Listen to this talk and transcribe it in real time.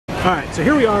Alright, so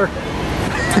here we are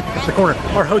at the corner.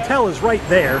 Our hotel is right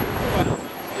there.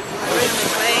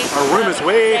 Our room is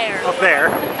way up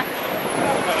there.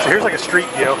 So here's like a street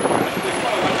view.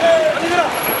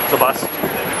 It's a bus.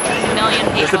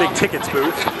 There's the big tickets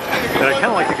booth that I kind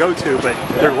of like to go to, but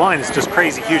their line is just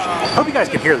crazy huge. Hope you guys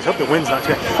can hear this. Hope the wind's not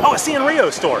too bad. Oh, a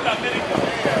Sanrio store.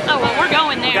 Oh, well, we're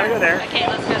going there. We gotta go there. Okay,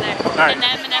 let's go there. All right. And the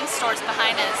M&M store's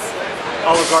behind us.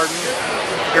 Olive Garden.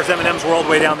 Here's M&M's World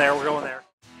way down there. We're going there.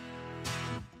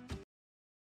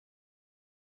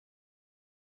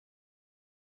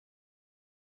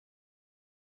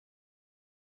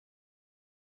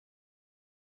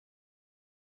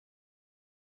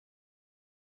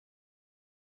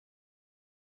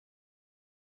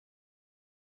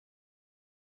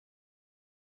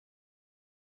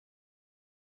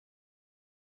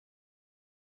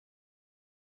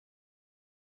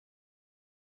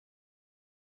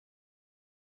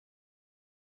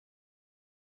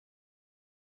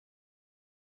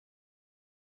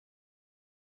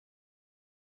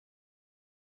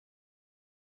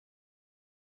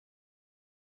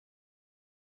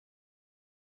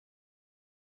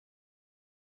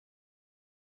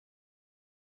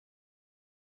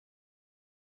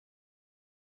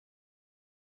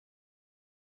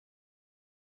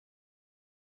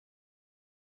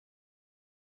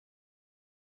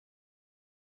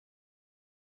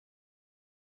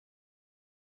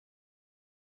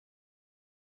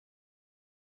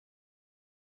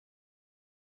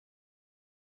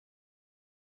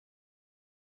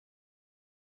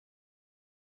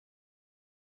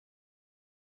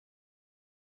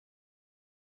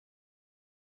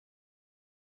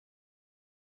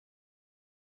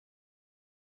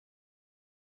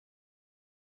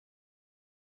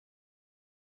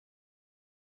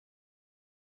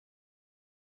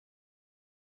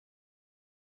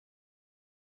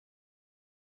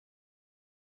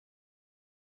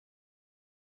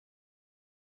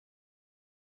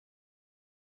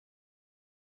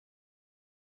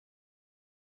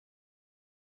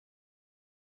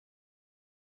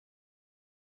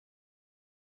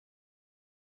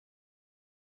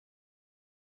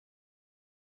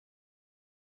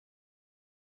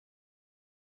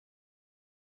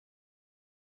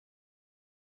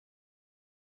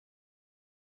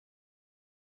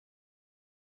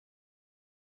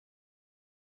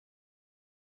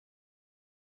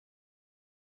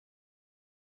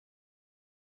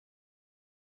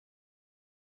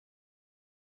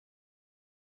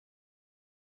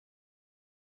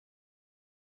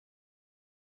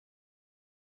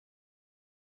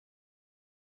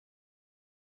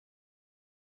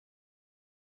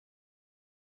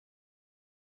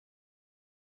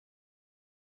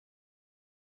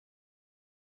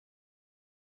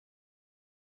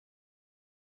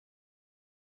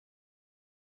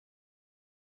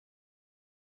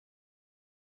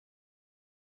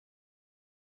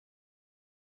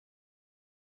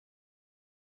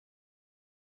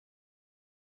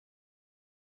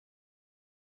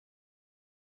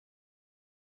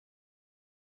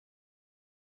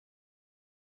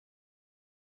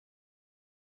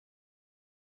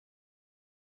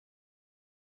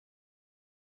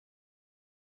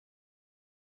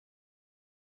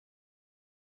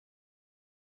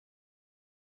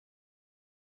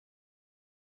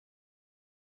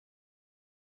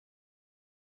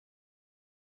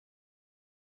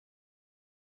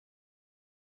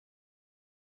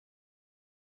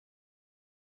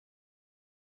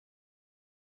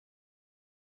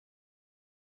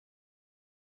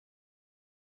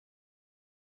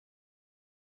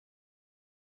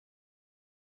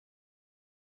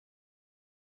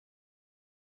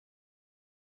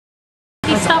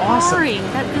 Stop worrying.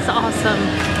 That is awesome.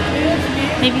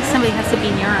 Maybe somebody has to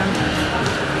be near him.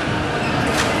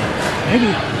 Maybe.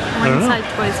 We're inside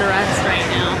Toys R Us right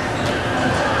now.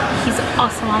 He's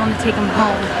awesome. I want to take him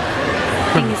home.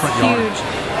 The thing is huge.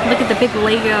 Look at the big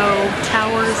Lego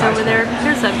towers over there.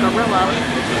 There's a gorilla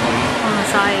on the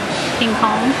side. King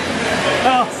Kong.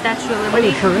 Oh, Statue of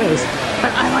Liberty. It sure is.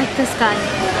 But I like this guy.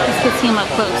 Let's get see him up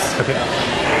close. Okay.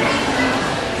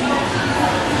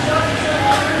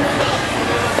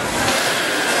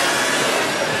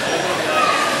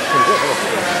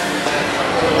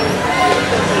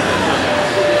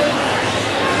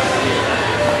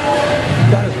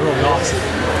 That is really awesome.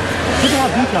 Look at how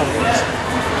detailed it is.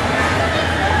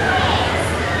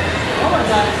 Oh my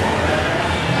God.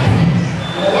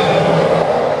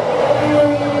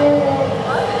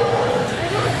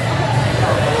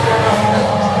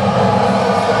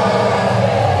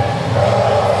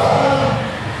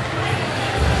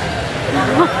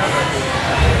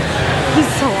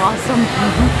 He's so awesome.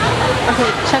 Okay,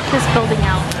 check this building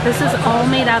out. This is all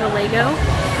made out of Lego.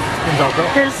 And Velcro.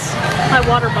 Here's my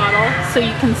water bottle so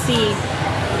you can see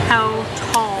how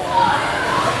tall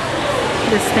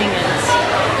this thing is.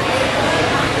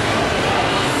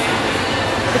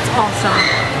 It's awesome.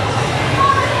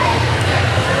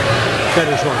 That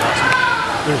is really awesome.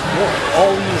 There's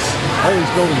all these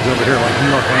buildings over here like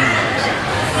New York landmarks.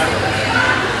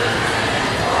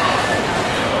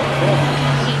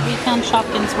 We found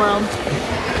Shopkins World.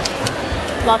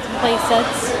 Lots of play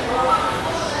sets.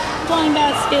 Blind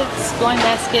baskets.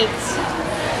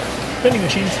 Vending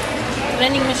machines.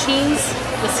 Vending machines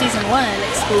with season 1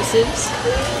 exclusives.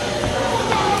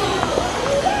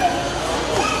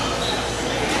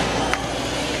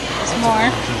 There's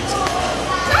more.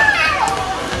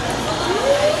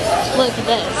 Look at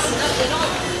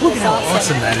this. Look at how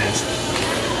awesome that is.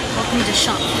 Welcome to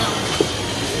Shop Film.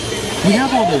 We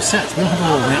have all those sets. We don't have a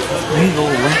little lamp. We need a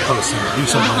little lamp post and do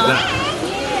something like that.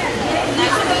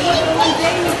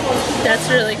 That's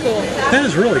really cool. That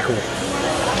is really cool.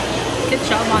 Good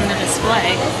job on the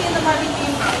display.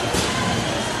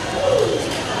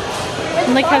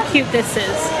 And look how cute this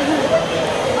is.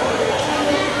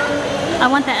 I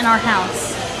want that in our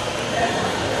house.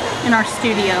 In our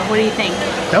studio. What do you think?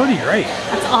 That would be great.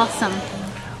 That's awesome.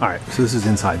 Alright, so this is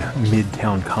inside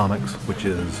Midtown Comics, which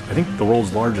is, I think, the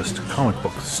world's largest comic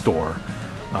book store.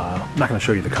 I'm not going to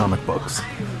show you the comic books,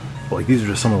 but like these are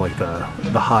just some of like the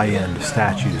high-end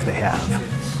statues they have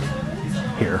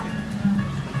here.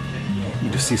 You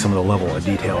just see some of the level of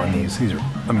detail in these. These are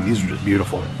just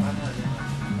beautiful.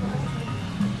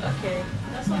 Okay.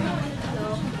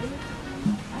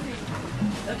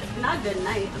 Okay, not good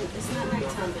night. It's not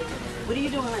nighttime, baby. What are you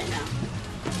doing right now?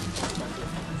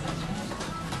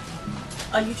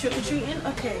 Are you trick-or-treating?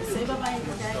 Okay, say bye-bye and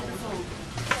get daddy the phone.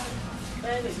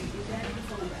 Baby, get daddy the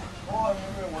phone back. Oh, I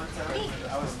remember one time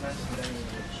I was mentioning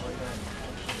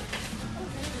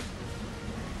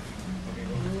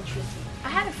I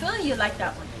had a feeling you liked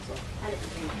that one.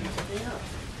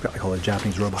 Got like all the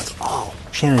Japanese robots. Oh,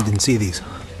 Shannon didn't see these.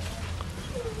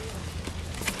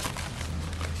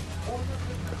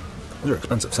 Those are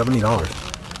expensive, $70.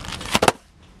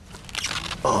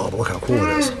 Oh, but look how cool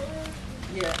it is.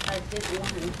 Yeah, I didn't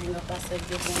want him to hang up. I said,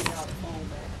 give one y'all the phone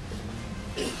back.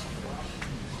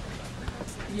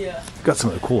 Yeah. Got some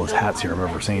of the coolest hats here I've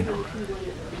ever seen.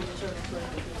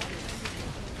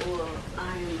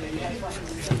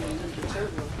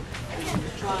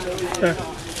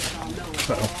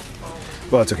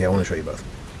 Well, that's okay. I want to show you both.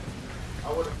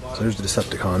 So there's the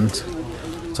Decepticons.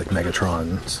 It's like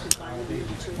Megatron's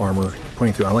armor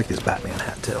pointing through. I like this Batman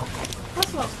hat too.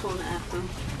 That's what I was calling after.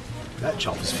 That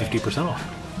shelf is 50% off.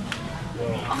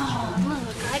 Oh,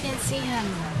 look, I didn't see him.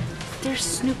 There's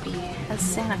Snoopy as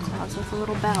Santa Claus with a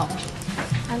little bell.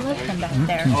 I love him back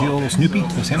there. Can you see a little Snoopy,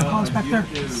 the Santa Claus back there?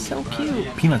 So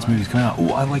cute. Peanuts movie's coming out.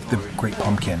 Oh, I like the Great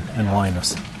Pumpkin and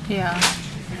Linus. Yeah.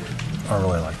 I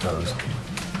really like those.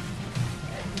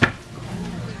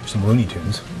 Some Looney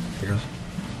Tunes. Here's.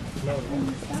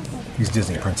 These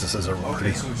Disney princesses are really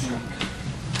pretty.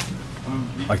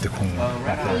 Like the Queen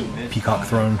back there. Peacock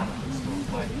throne.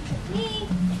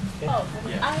 Oh,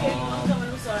 I hear you. I'm coming.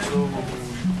 I'm sorry.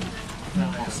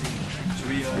 Should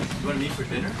we, you want to meet for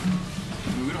dinner?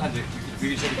 We don't have to, we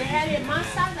can check They had it my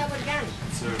side, that would got it.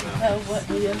 serve What?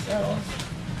 Yes,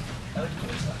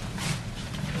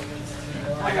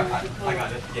 I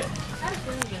got it, yeah.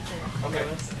 Okay.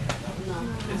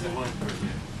 It's a one per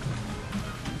year.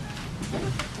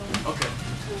 Okay.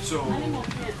 So,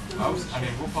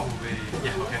 we'll probably,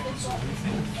 yeah, okay. So, what do you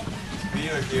think? We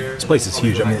are here. This place is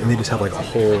huge. I mean, they just have like a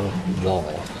whole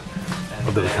wall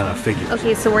of those kind of figures.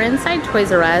 Okay, so we're inside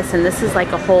Toys R Us, and this is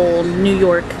like a whole New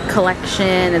York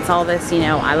collection. It's all this, you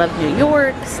know, I love New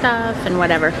York stuff and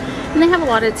whatever. And they have a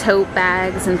lot of tote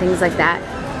bags and things like that.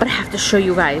 But I have to show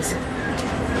you guys.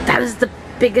 That is the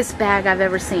biggest bag I've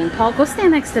ever seen. Paul, go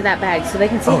stand next to that bag so they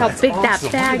can see how big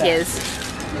awesome. that bag is.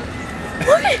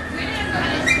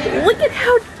 Look at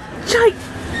how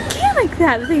gigantic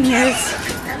that thing is.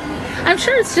 I'm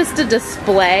sure it's just a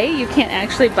display. You can't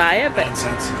actually buy it, but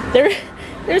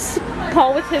there's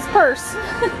Paul with his purse.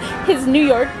 His New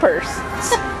York purse.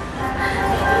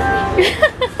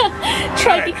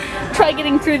 Try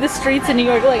getting through the streets in New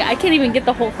York. Like, I can't even get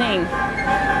the whole thing.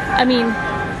 I mean,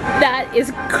 that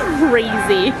is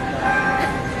crazy.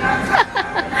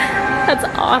 That's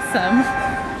awesome.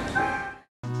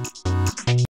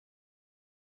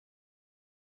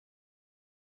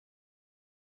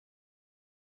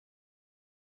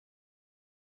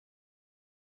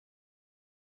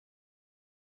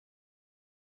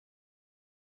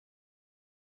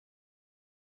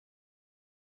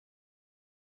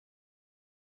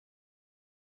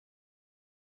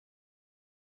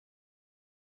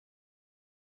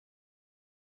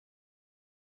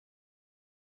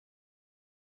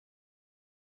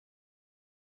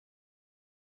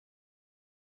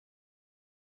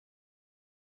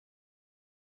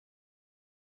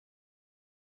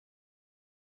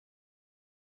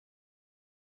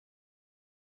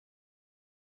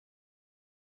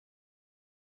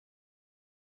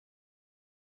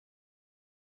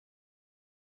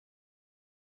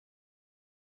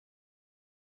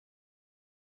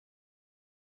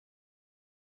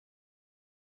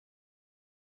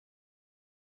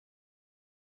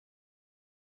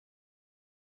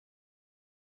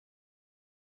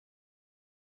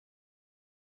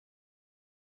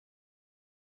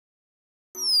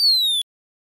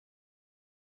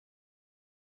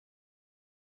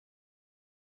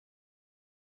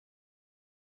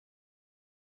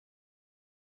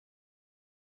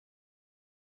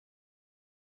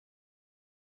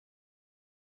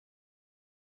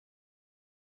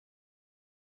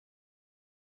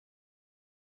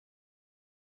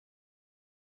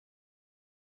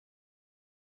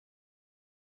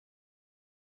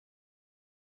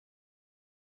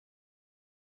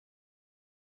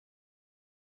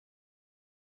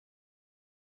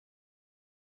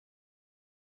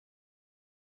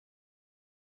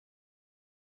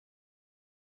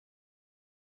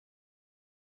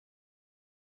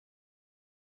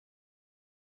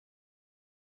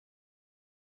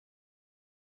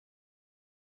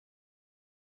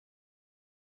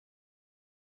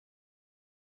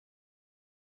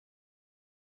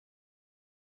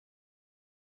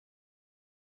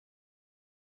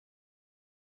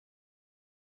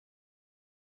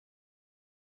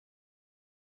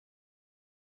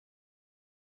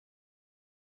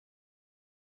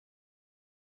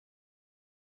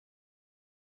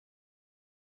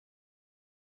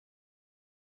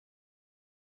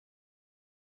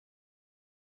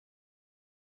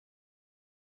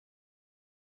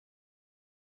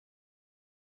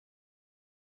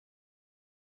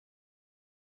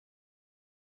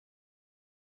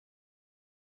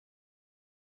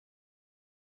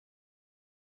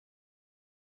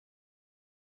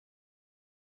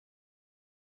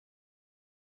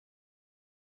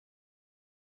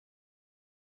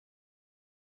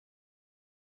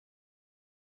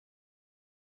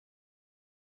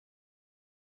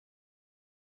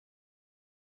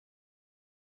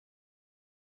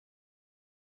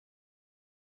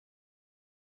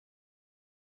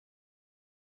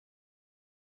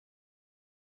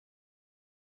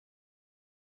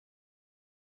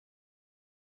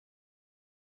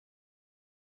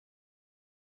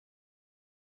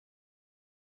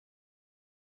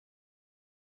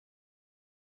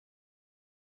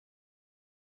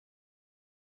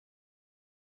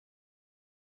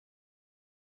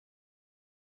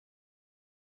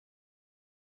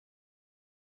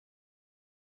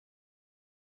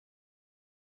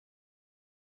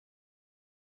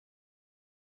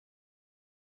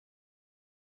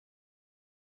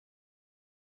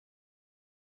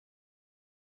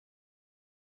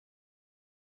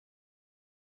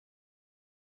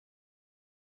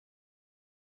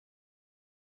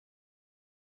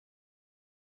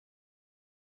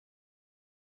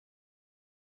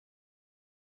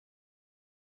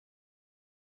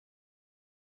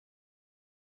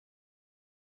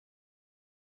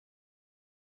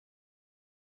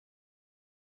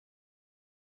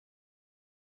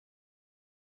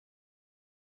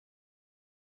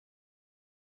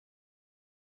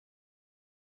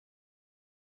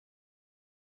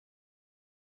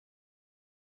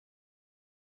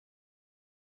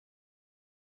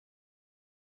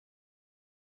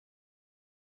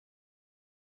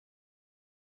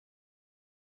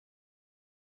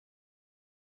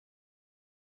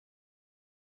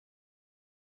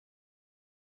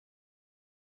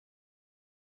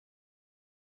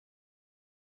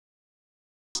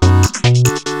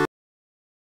 Bye.